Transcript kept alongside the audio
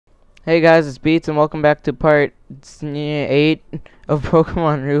Hey guys, it's Beats and welcome back to part 8 of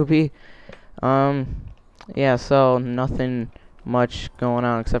Pokemon Ruby. Um, yeah, so nothing much going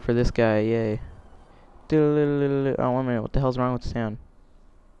on except for this guy, yay. Oh, 1 minute, what the hell's wrong with the sound?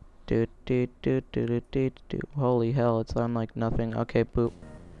 Holy hell, it's on like nothing. Okay, poop.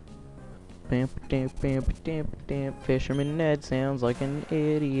 Fisherman Ned sounds like an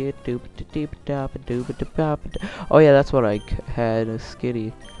idiot. Oh yeah, that's what I had, a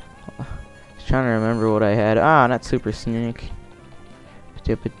skitty. Just trying to remember what I had. Ah, not Super Sneak.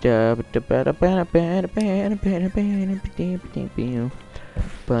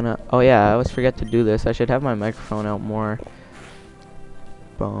 But oh yeah, I always forget to do this. I should have my microphone out more.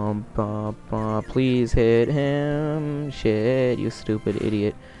 Please hit him. Shit, you stupid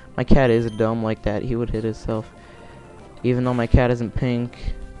idiot. My cat is dumb like that. He would hit himself. Even though my cat isn't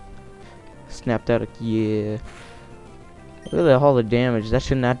pink. Snapped out a yeah. Look at all the damage. That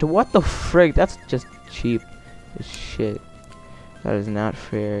should not do. What the frig? That's just cheap as shit. That is not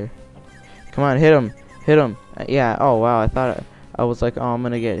fair. Come on, hit him. Hit him. Yeah, oh wow, I was like, oh, I'm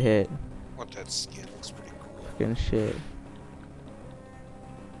gonna get hit. What, that skin looks pretty cool. Fucking shit.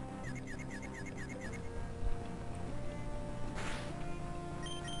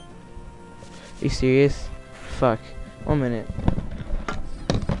 Are you serious? Fuck. 1 minute.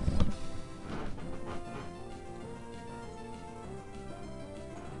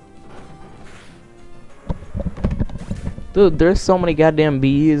 Dude, there's so many goddamn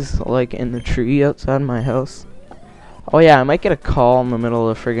bees, like, in the tree outside my house. Oh yeah, I might get a call in the middle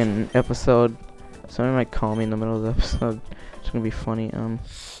of the friggin' episode. Somebody might call me in the middle of the episode. It's gonna be funny.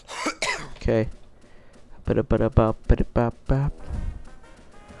 Okay.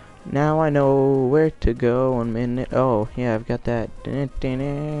 Now I know where to go 1 minute. Oh, yeah, I've got that.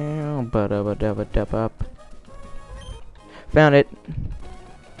 Found it.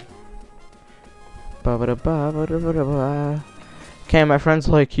 Okay, my friend's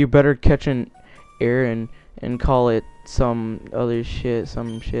like, you better catch an error and call it some other shit,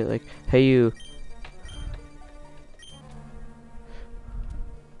 some shit like, hey you.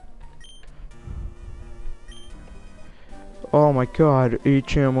 Oh my god,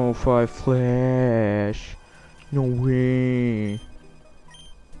 HM05 Flash. No way.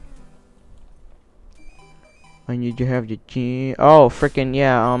 I need to have the G. Oh, frickin'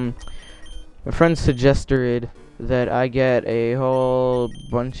 yeah, my friend suggested that I get a whole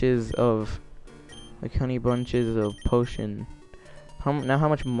bunches of, like, honey bunches of potion. Now how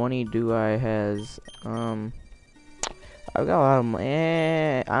much money do I has? I've got a lot of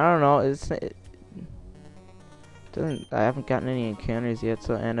money. I don't know. I haven't gotten any encounters yet,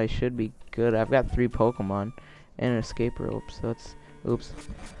 so, and I should be good. I've got 3 Pokemon and an escape rope, so that's, oops.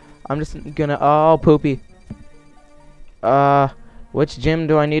 I'm just gonna, oh, poopy. Which gym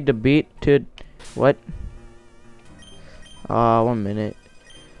do I need to beat to, what? 1 minute.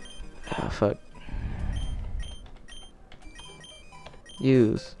 Ah, fuck.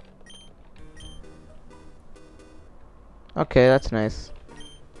 Use. Okay, that's nice.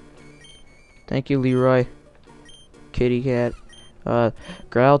 Thank you, Leroy. Kitty cat.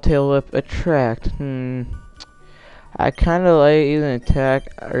 Growl, tail whip, attract. I kind of like either attack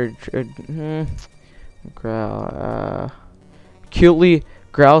or growl. Cutely.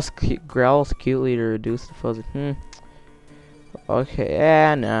 Growls cutely to reduce the fuzzy. Okay,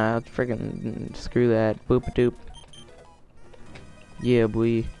 yeah, nah, freaking screw that. Boop a doop. Yeah,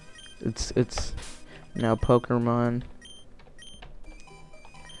 boy. It's now Pokemon.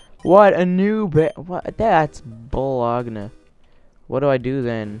 What a new what? That's Bologna. What do I do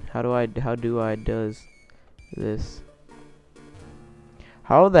then? How do I does this?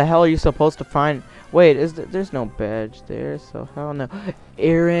 How the hell are you supposed to find? Wait, there's no badge there, so how no?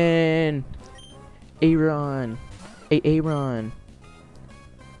 Aaron. Aaron. Aaron.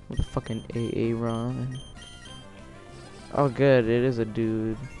 What the fucking Aaron? Oh, good. It is a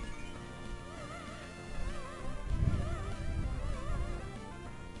dude.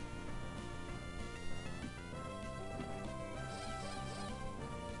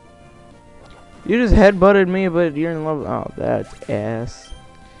 You just headbutted me, but you're in love. Oh, that's ass.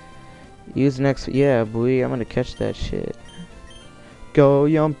 Use next. Yeah, boy. I'm gonna catch that shit. Go,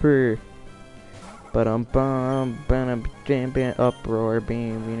 Yumper. But uproar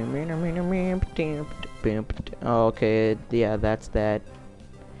beam. Oh, okay, yeah, that's that.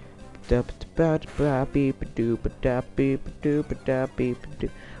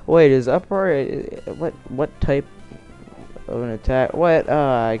 Wait, is uproar what type of an attack? What?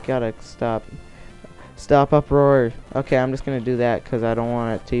 I gotta stop. Stop uproar. Okay, I'm just gonna do that because I don't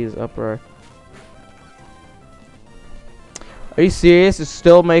want to use uproar. Are you serious? It's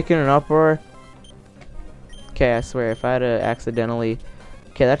still making an uproar? Okay, I swear, if I had to accidentally...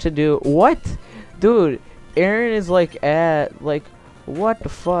 Okay, that should do... What? Dude, Aaron is like at... Like, what the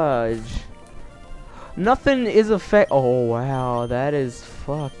fudge? Nothing is affect... Oh, wow, that is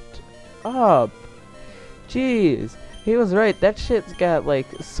fucked up. Jeez. He was right. That shit's got, like,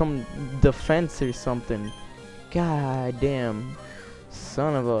 some defense or something. God damn.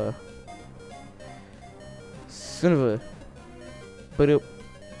 Son of a... But it...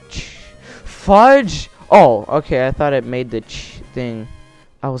 Fudge! Oh, okay, I thought it made the thing.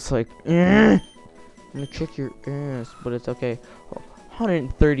 I was like, I'm gonna kick your ass, but it's okay.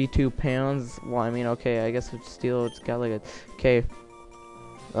 132 pounds. Well, I mean, okay, I guess it's steel. It's got like a... Okay.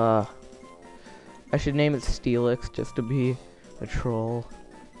 I should name it Steelix just to be a troll.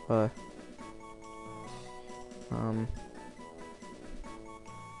 I'm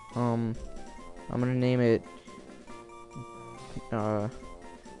gonna name it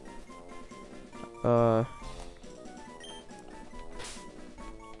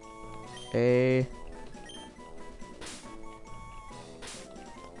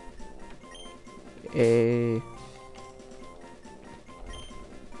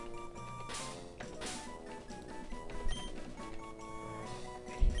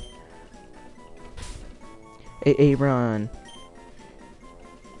Aaron.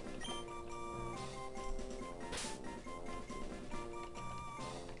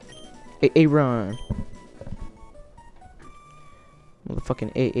 Aaron.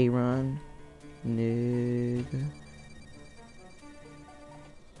 Motherfucking Aaron. Nigga.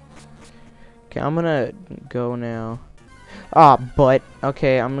 Okay, I'm gonna go now. Ah, but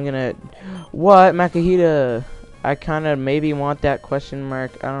okay, I'm gonna... What, Makahita? I kind of maybe want that question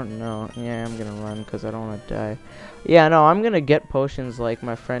mark. I don't know. Yeah, I'm gonna run because I don't want to die. Yeah, no, I'm gonna get potions like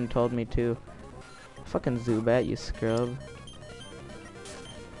my friend told me to. Fucking Zubat, you scrub.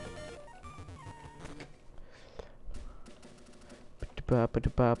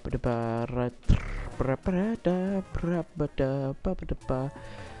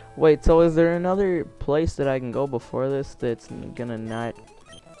 Wait, so is there another place that I can go before this that's gonna not...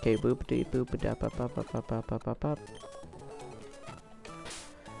 Okay, boop-a-dee, boop-a-da, pop.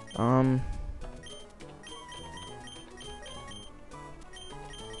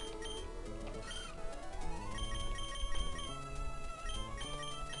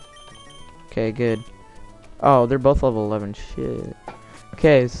 Okay, good. Oh, they're both level 11. Shit.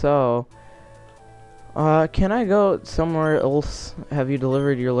 Okay, so... can I go somewhere else? Have you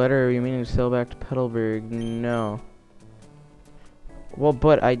delivered your letter, or are you meaning to sail back to Petalburg? No. Well,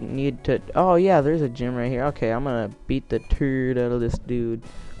 but I need to... Oh, yeah, there's a gym right here. Okay, I'm gonna beat the turd out of this dude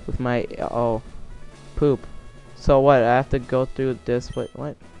with my... Oh. Poop. So what? I have to go through this...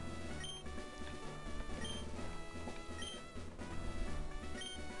 What?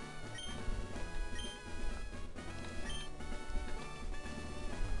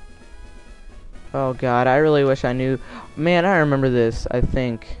 Oh, God, I really wish I knew... Man, I remember this, I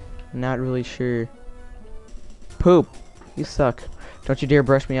think. Not really sure. Poop. You suck. Don't you dare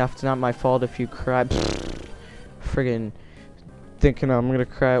brush me off. It's not my fault if you cry. Friggin' thinking I'm gonna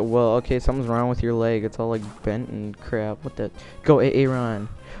cry. Well, okay, something's wrong with your leg. It's all like bent and crap. What the? Go, Aaron.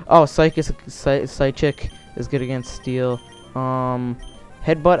 Oh, Psychic is good against Steel.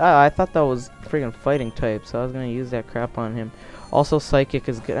 Headbutt. I thought that was friggin' fighting type, so I was gonna use that crap on him. Also, Psychic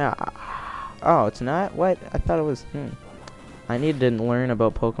is good. Oh, it's not? What? I thought it was. I need to learn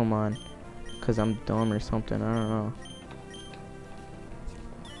about Pokemon, cause I'm dumb or something. I don't know.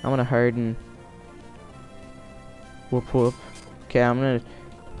 I'm gonna harden. Whoop whoop. Okay, I'm gonna...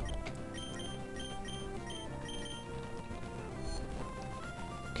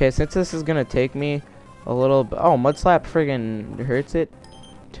 Okay, since this is gonna take me a little... Oh, Mud Slap friggin' hurts it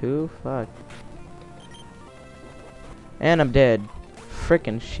too? Fuck. And I'm dead.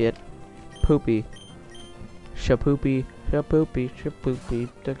 Frickin' shit. Poopy. Shapoopy. Shapoopy.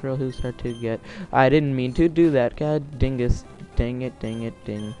 The girl who's hard to get. I didn't mean to do that. God dingus. Dang it, ding.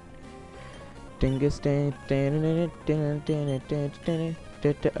 Dingus, dang.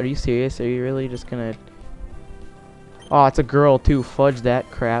 Are you serious? Are you really just gonna... Oh, it's a girl too. Fudge that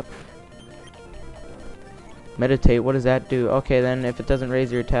crap. Meditate. What does that do? Okay, then if it doesn't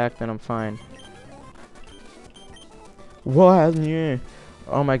raise your attack, then I'm fine. What? Yeah.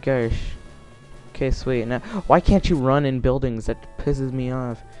 Oh my gosh. Okay, sweet. Now, why can't you run in buildings? That pisses me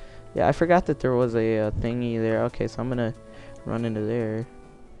off. Yeah, I forgot that there was a thingy there. Okay, so I'm gonna run into there.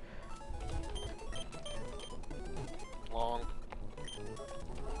 Long.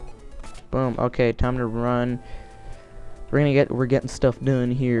 Boom. Okay, time to run. We're getting stuff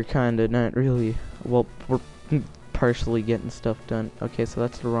done here, kinda. Not really. Well, we're partially getting stuff done. Okay, so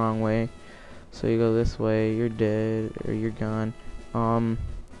that's the wrong way. So you go this way, you're dead, or you're gone.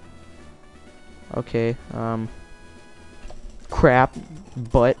 Okay, crap,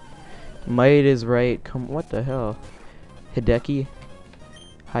 but might is right. Come, what the hell? Hideki?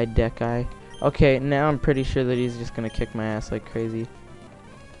 Hideki? Okay, now I'm pretty sure that he's just gonna kick my ass like crazy.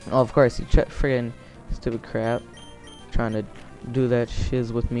 Oh, of course, he friggin' stupid crap. Trying to do that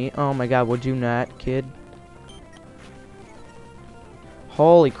shiz with me. Oh my god, would you not, kid?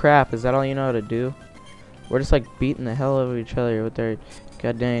 Holy crap, is that all you know how to do? We're just like beating the hell out of each other with our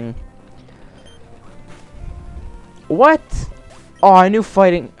god dang. What? Oh, I knew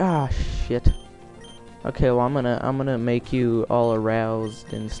fighting. Ah, shit. Okay, well I'm gonna make you all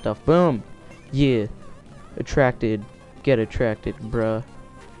aroused and stuff. Boom. Yeah. Attracted. Get attracted, bruh.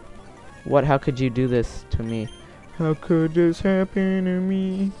 What? How could you do this to me? How could this happen to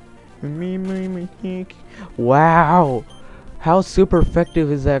me? Me. Wow. How super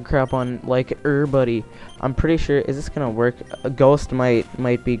effective is that crap on like everybody? I'm pretty sure. Is this gonna work? A ghost might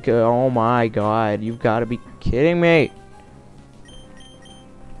be good. Oh my god! You've got to be kidding me!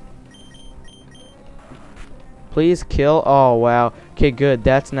 Please kill. Oh wow. Okay, good.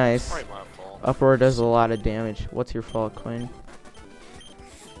 That's nice. Probably my fault. Uproar does a lot of damage. What's your fault, Quinn?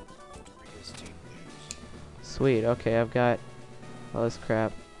 Sweet. Okay, I've got all this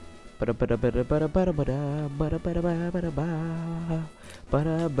crap. We're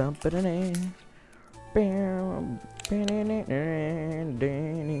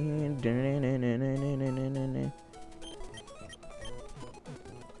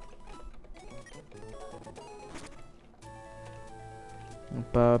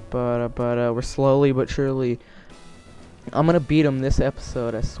slowly but surely. I'm gonna beat him this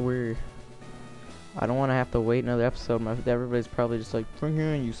episode, I swear. I don't want to have to wait another episode. Everybody's probably just like,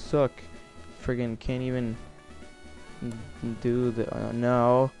 friggin', you suck. Friggin' can't even do the.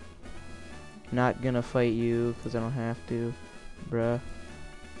 No. Not gonna fight you because I don't have to. Bruh.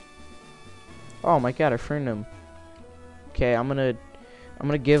 Oh my god, I friend him. Okay, I'm gonna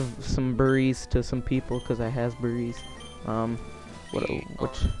give some burries to some people because I has burries. I'm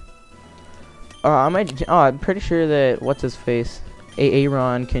pretty sure that what's his face,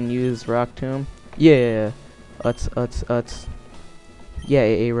 Aaron can use Rock Tomb. Yeah, yeah,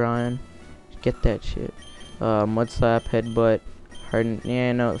 Aaron, get that shit. Mud slap, headbutt, harden.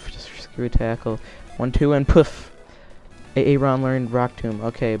 Yeah, no, just screw tackle. 1, 2, and poof. Aaron learned Rock Tomb.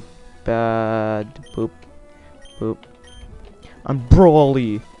 Okay, bad. Boop, boop. I'm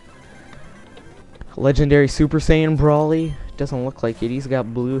Brawly. Legendary Super Saiyan Brawly. Doesn't look like it. He's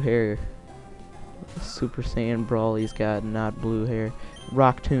got blue hair. Super Saiyan Brawly's got not blue hair.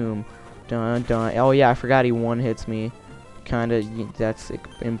 Rock Tomb. Dun dun. Oh yeah, I forgot he one hits me. Kinda. That's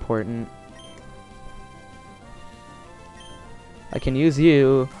important. I can use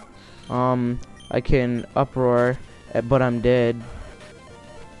you. I can uproar, but I'm dead.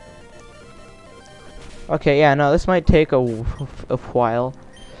 Okay, yeah, no, this might take a while.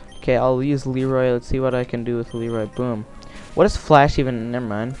 Okay, I'll use Leroy. Let's see what I can do with Leroy. Boom. What is Flash even? Never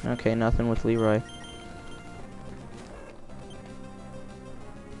mind. Okay, nothing with Leroy.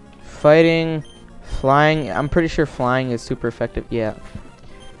 Fighting, flying. I'm pretty sure flying is super effective. Yeah.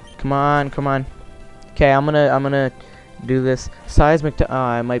 Come on, come on. Okay, I'm gonna do this. Seismic. It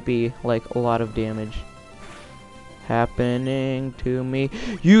might be like a lot of damage happening to me.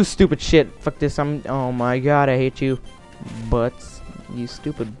 You stupid shit. Fuck this. Oh my god, I hate you. Butts. You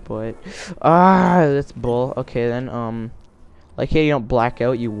stupid butt. Ah, that's bull. Okay then. Like, hey, you don't black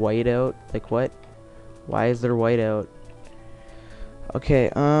out, you white out. Like what? Why is there white out? Okay,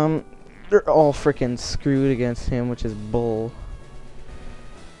 they're all freaking screwed against him, which is bull.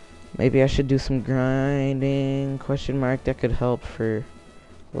 Maybe I should do some grinding, question mark. That could help for,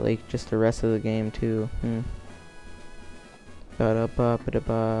 like, just the rest of the game, too. Oh,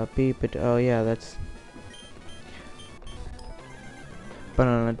 yeah, that's...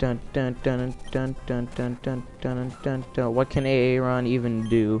 What can Aaron even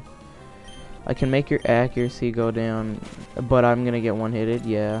do? I can make your accuracy go down, but I'm gonna get one-hitted.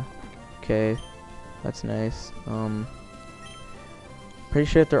 Yeah. Okay. That's nice. Pretty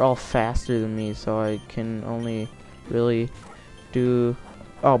sure that they're all faster than me, so I can only really do...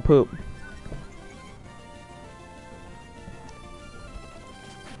 Oh, poop.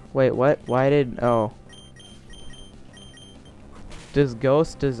 Wait, what? Why did... Oh. Does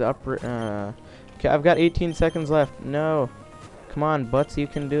okay, I've got 18 seconds left. No. Come on, Butts, you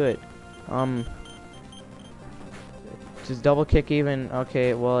can do it. Just double kick even.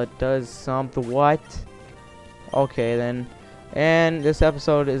 Okay, well, it does something. What? Okay, then. And this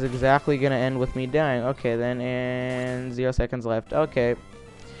episode is exactly gonna end with me dying. Okay, then, and 0 seconds left. Okay.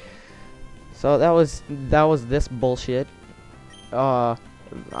 So that was this bullshit.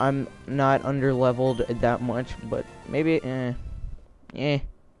 I'm not under-leveled that much, but maybe,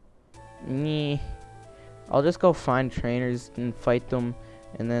 I'll just go find trainers and fight them,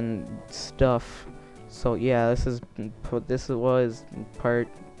 and then stuff. So yeah, this was part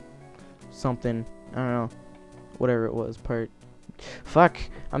something. I don't know, whatever it was. Part. Fuck,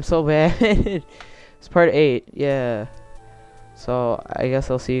 I'm so bad. It's part 8. Yeah. So I guess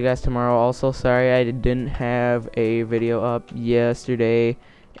I'll see you guys tomorrow. Also, sorry I didn't have a video up yesterday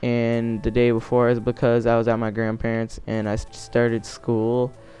and the day before is because I was at my grandparents and I started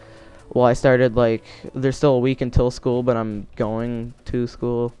school. Well, I started like, there's still a week until school, but I'm going to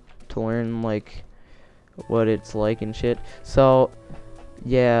school to learn like what it's like and shit. So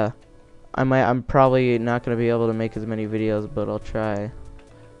yeah, I'm probably not gonna be able to make as many videos, but I'll try.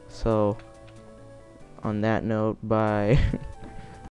 So on that note, bye.